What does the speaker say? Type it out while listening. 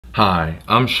Hi,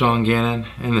 I'm Sean Gannon,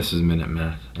 and this is Minute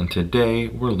Math, and today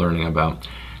we're learning about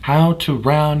how to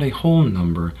round a whole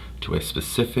number to a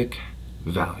specific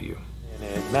value.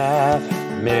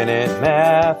 Minute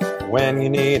Math, when you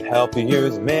need help you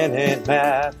use Minute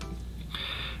Math.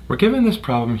 We're given this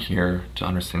problem here to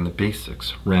understand the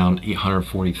basics. Round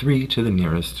 843 to the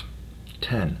nearest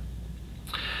 10.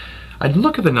 I'd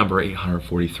look at the number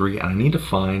 843 and I need to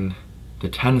find the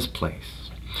tens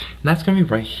place. And that's going to be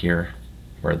right here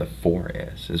where the 4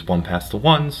 is. 1 past the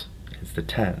ones is the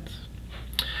tens.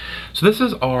 So this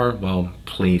is our,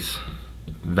 place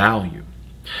value.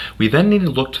 We then need to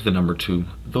look to the number to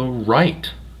the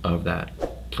right of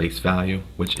that place value,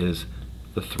 which is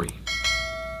the 3.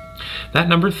 That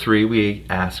number 3, we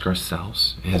ask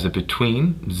ourselves, is it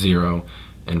between 0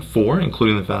 and 4,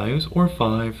 including the values, or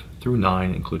 5 through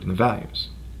 9, including the values?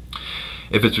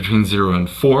 If it's between 0 and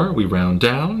 4, we round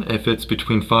down. If it's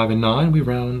between 5 and 9, we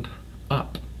round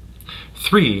up.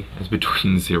 3 is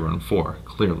between 0 and 4,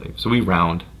 clearly, so we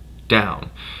round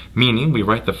down, meaning we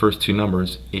write the first two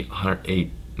numbers,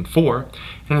 808 and 4,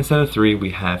 and instead of 3,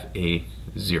 we have a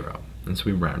 0, and so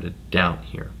we round it down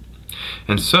here.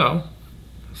 And so,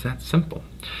 it's that simple.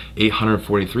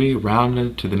 843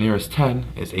 rounded to the nearest 10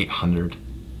 is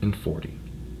 840.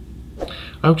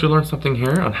 I hope you learned something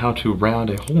here on how to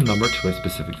round a whole number to a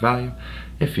specific value.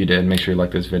 If you did, make sure you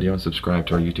like this video and subscribe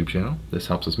to our YouTube channel. This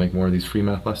helps us make more of these free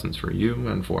math lessons for you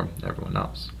and for everyone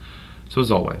else. So as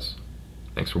always,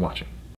 thanks for watching.